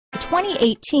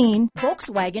2018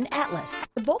 Volkswagen Atlas.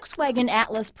 The Volkswagen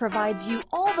Atlas provides you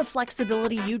all the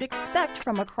flexibility you'd expect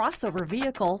from a crossover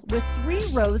vehicle with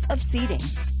 3 rows of seating.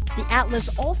 The Atlas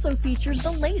also features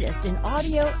the latest in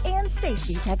audio and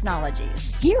safety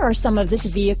technologies. Here are some of this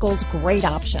vehicle's great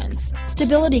options: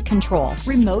 stability control,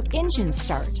 remote engine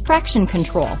start, traction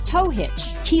control, tow hitch,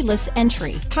 keyless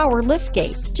entry, power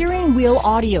liftgate, steering wheel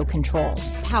audio controls,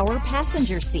 power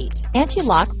passenger seat,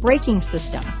 anti-lock braking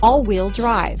system, all-wheel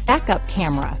drive, backup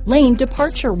camera, lane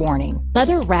departure warning,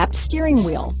 leather-wrapped steering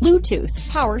wheel, Bluetooth,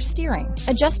 power steering,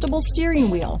 adjustable steering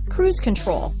wheel, cruise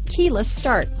control, keyless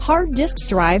start, hard disk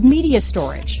drive media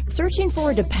storage. Searching for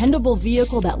a dependable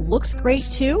vehicle that looks great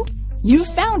too? You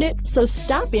found it, so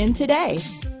stop in today.